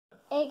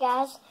Hey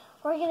guys,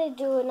 we're going to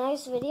do a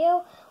nice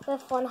video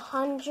with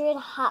 100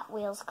 Hot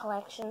Wheels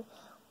collection.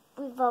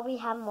 We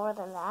have more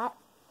than that,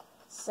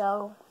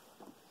 so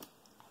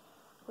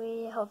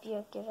we hope you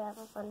get to have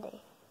a fun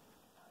day.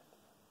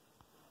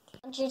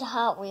 100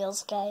 Hot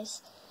Wheels,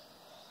 guys.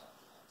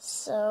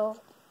 So,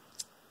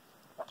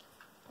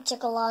 it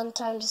took a long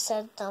time to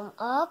set them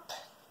up,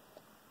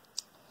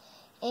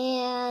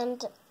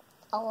 and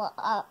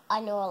I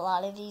know a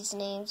lot of these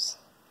names.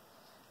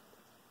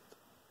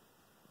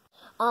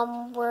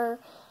 We're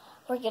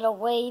gonna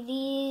weigh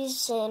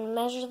these and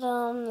measure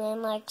them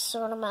and like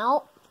sort them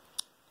out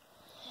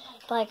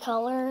by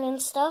color and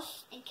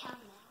stuff.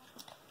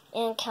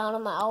 And count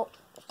them out.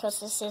 Because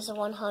this is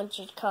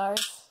 100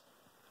 cars.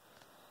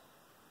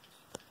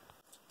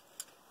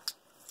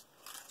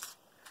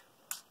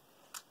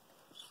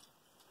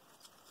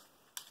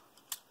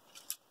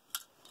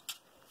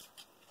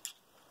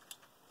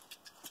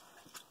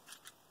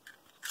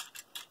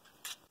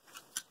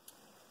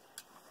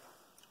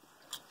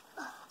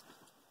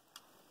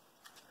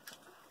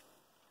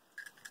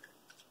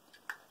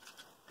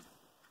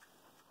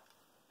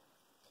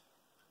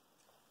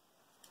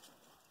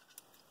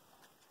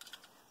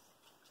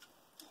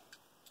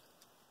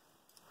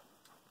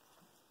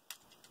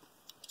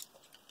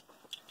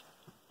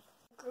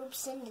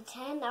 Groups into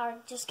 10 are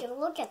just going to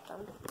look at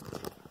them. So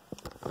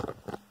then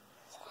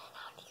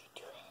how do you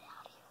do it?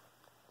 How do you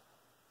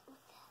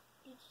look at?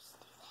 You just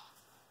do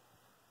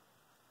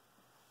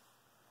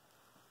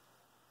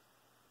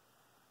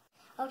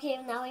that. Okay,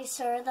 now we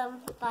sort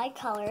them by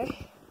color.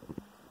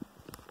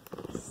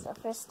 So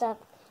first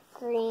up,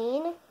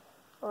 green,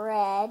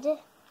 red,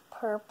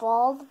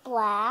 purple,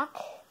 black,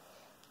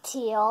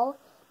 teal,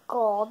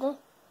 gold,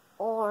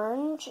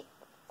 orange,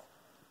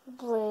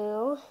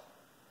 blue,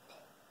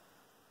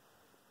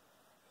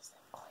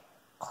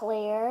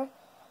 clear,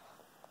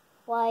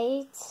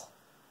 white,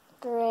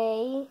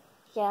 gray,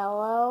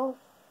 yellow.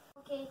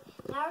 Okay,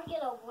 now we're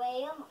going to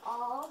weigh them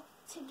all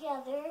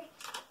together.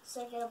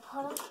 So I'm going to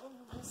put them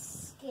in the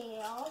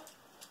scale.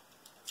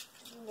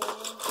 And then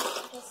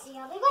we'll see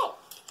how they weigh.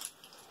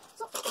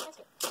 So, that's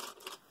good.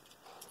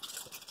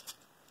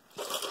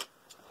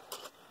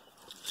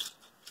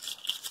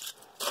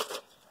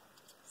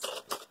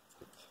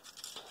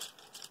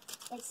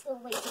 They still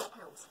weigh 2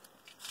 pounds.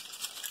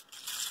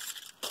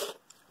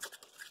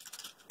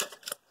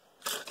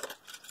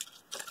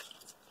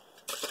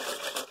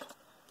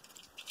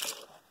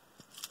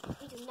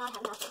 We do not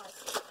have enough cars.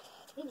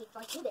 We need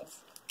like 2 bins.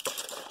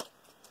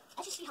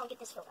 Let's just see how we get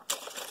this filled up.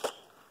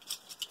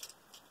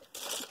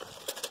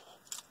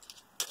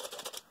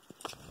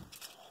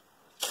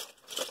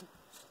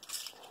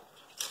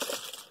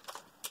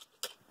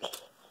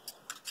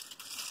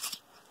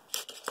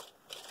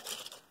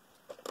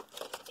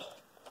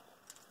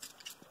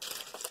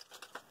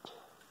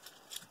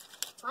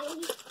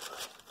 Finally,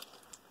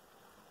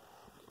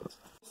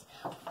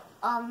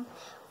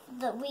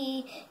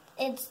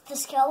 the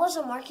scale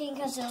wasn't working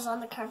because it was on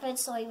the carpet,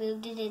 so I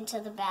moved it into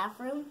the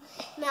bathroom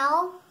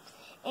now,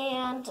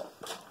 and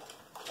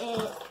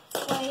it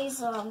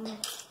weighs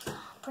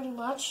pretty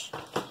much.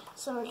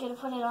 So we're gonna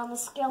put it on the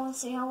scale and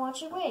see how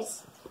much it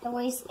weighs. It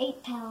weighs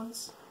 8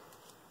 pounds.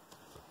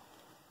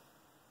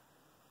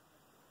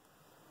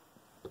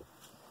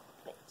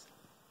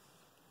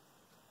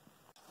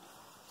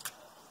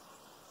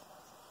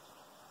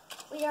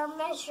 We are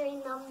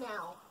measuring them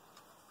now.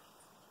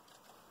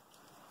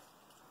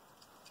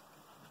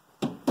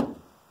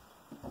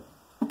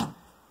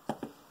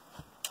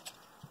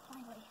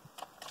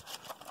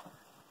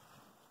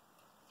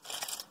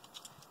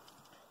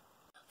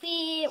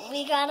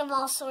 We got them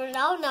all sorted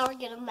out. Now we're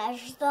gonna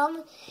measure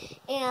them,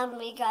 and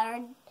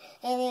and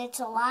it's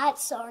a lot,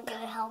 so we're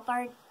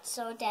gonna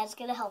so Dad's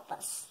gonna help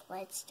us.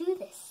 Let's do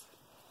this.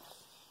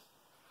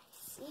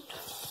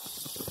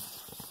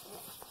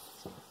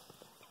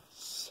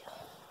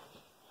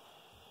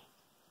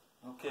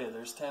 Okay,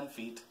 there's 10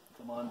 feet.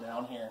 Come on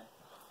down here.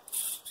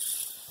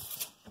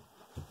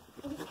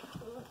 Right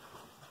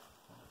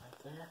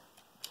there.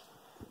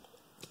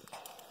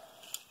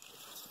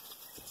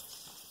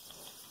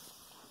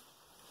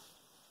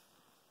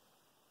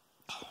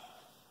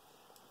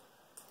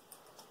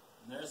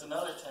 And there's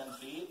another 10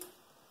 feet.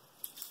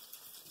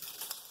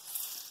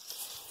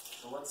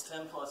 So what's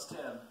 10 plus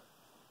 10?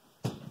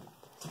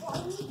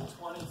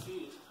 20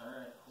 feet.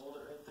 Alright, hold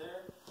it right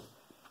there.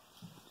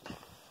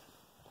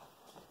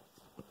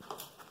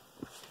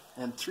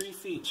 And 3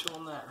 feet, show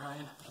them that,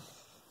 Ryan.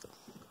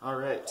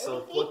 Alright,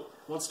 so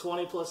what's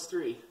 20 plus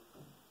 3?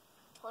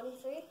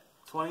 23.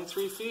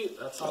 23 feet,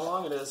 that's how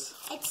long it is.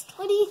 It's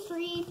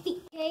 23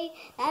 feet. Okay,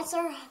 that's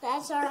our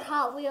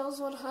Hot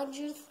Wheels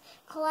 100th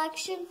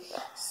collection.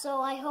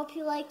 So I hope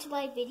you liked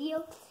my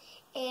video,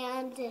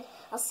 and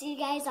I'll see you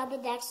guys on the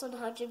next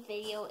 100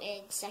 video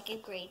in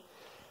 2nd grade.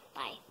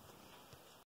 Bye.